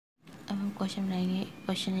Question बनाएंगे।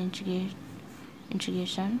 Question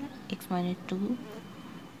integration x-2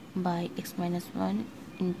 by x-1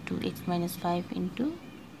 into x-5 into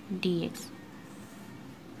dx।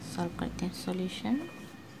 Solve करते हैं। Solution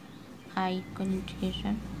I equal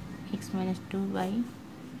integration x-2 by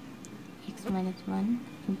x-1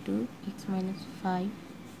 into x-5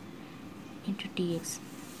 into dx।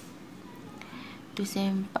 तो इसे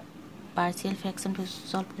हम partial fraction पे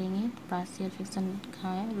solve करेंगे। Partial fraction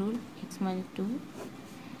कहाँ है? Rule x-2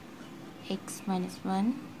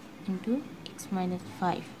 x-1 into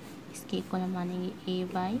x-5। इसके इक्वल हम मानेंगे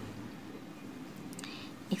a by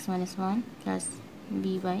x-1 plus b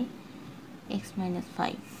by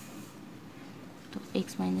x-5। तो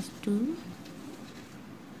x-2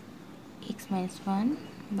 x-1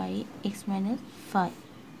 बाई x-5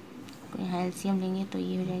 को यहाँ एलसीएम लेंगे तो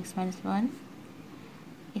ये हो जाएगा x-1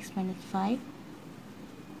 x-5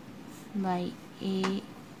 by a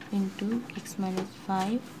into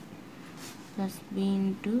x-5 plus b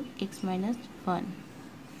into x-1।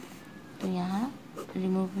 तो यहाँ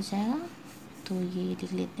रिमूव हो जाएगा तो ये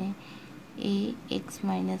लिख लेते हैं a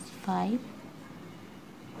x-5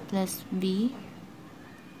 plus b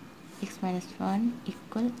x-1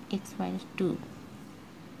 equal x-2।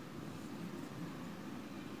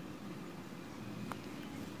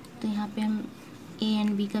 तो यहाँ पे हम a एंड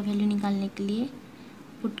b का वैल्यू निकालने के लिए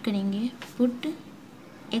पुट करेंगे। पुट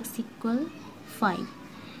x इक्वल 5,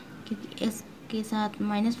 क्योंकि s के साथ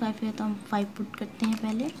 -5 है तो हम 5 पुट करते हैं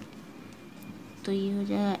पहले। तो ये हो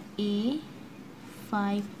जाएगा a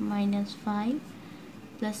 5 - 5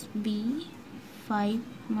 प्लस b 5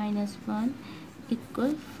 - 1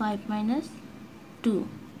 इक्वल 5 - 2।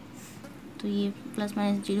 तो ये प्लस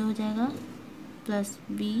माइनस 0 हो जाएगा। प्लस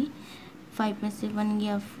b 5 में से 1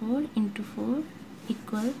 गया 4 इंटू 4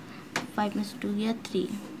 इक्वल 5 में से 2 गया 3।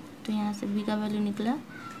 तो यहाँ से b का वैल्यू निकला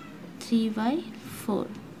 3/4।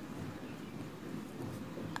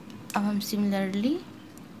 अब हम सिमिलरली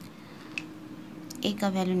a का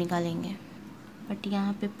वैल्यू निकालेंगे, बट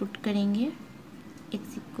यहाँ पे पुट करेंगे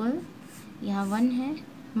x इक्वल, यहाँ 1 है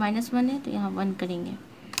 -1 है तो यहाँ 1 करेंगे।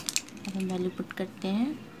 अब हम वैल्यू पुट करते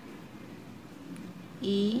हैं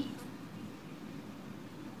a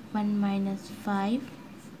 1 - 5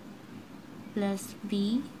 प्लस b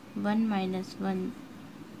 1 - 1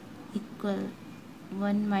 इक्वल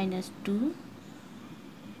 1 - 2।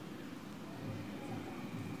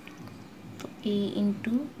 तो a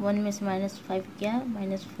इंटू 1 में से -5 गया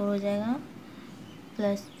 -4 हो जाएगा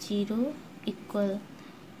प्लस 0 इक्वल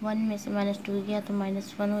 1 में से -2 गया तो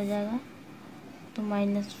 -1 हो जाएगा। तो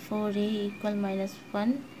 -4a इक्वल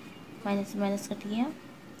 -1, माइनस से माइनस कट गया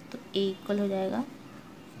तो a इक्वल हो जाएगा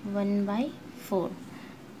 1/4।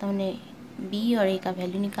 तो हमने b और a का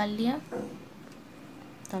वैल्यू निकाल लिया।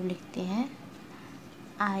 तो अब लिखते हैं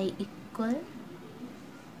i इक्वल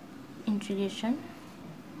इंटीग्रेशन,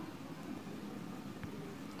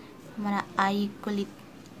 हमारा i इक्वल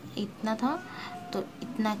इतना था तो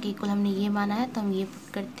इतना के इक्वल हमने ये माना है तो हम ये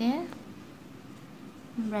पुट करते हैं।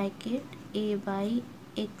 Bracket a by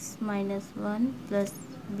x-1 plus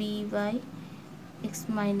b by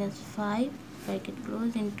x-5 bracket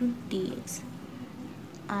close into dx।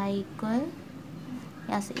 i equal,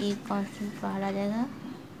 यहाँ से एक कांस्टेंट बाहर आ जाएगा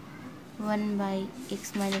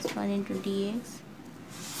 1/x-1 into dx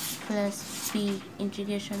plus b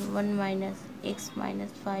integration 1 -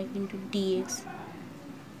 x-5 into dx।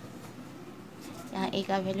 यहाँ a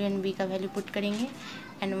का वैल्यू एंड b का वैल्यू पुट करेंगे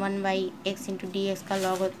एंड 1/x इंटू dx का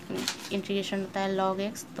लॉग इंटीग्रेशन होता है log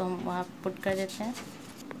x, तो हम वहाँ पुट कर देते हैं।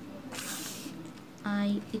 i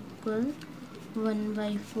equal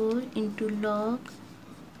 1/4 into log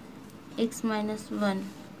x-1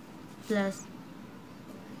 plus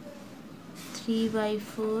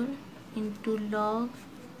 3/4 into log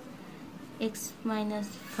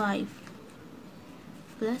x-5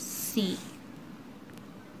 plus c।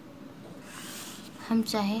 हम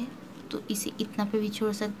चाहे तो इसे इतना पे भी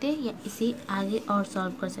छोड़ सकते हैं या इसे आगे और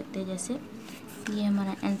सॉल्व कर सकते हैं। जैसे ये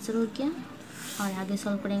हमारा आंसर हो गया और आगे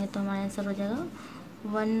सॉल्व करेंगे तो हमारा आंसर हो जाएगा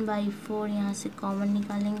 1/4। यहाँ से कॉमन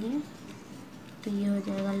निकालेंगे तो ये हो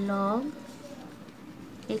जाएगा log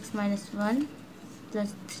x-1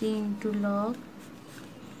 plus 3 into log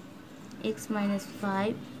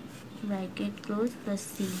x-5 bracket close plus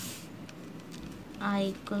c। i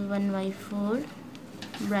equal 1/4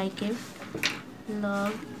 bracket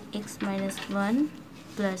log x-1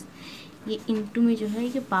 plus, ये इंटू में जो है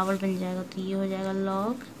ये पावर बन जाएगा तो ये हो जाएगा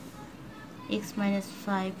log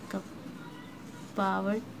x-5 का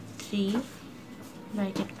power 3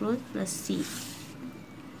 bracket close plus c।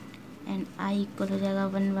 And i equal हो जाएगा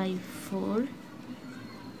 1/4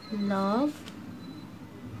 log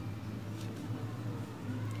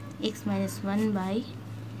x-1 by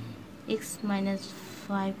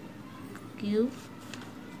x-5 cube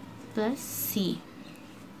plus C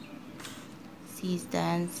is the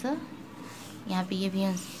answer. यहाँ पे ये भी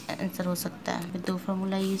आंसर हो सकता है। दो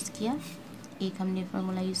फार्मूला यूज़ किया, एक हमने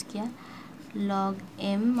फार्मूला यूज़ किया log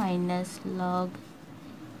m minus log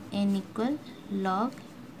n equal log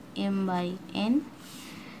m by n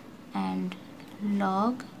and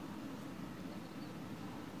log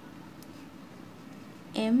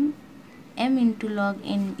m into log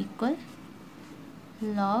n equal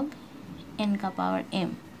log n का पावर m।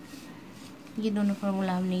 ये दोनों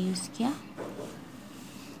फार्मूला हमने यूज़ किया,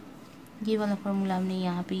 ये वाला फार्मूला हमने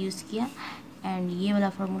यहाँ पे यूज़ किया एंड ये वाला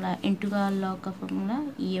फार्मूला इंटू का लॉग का फार्मूला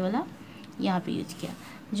ये वाला यहाँ पे यूज़ किया।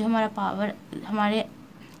 जो हमारा पावर हमारे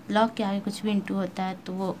लॉग के आगे कुछ भी इंटू होता है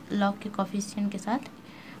तो वो लॉग के कोफिशिएंट के साथ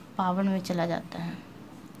पावर में चला जाता है।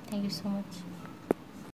 Thank you so much.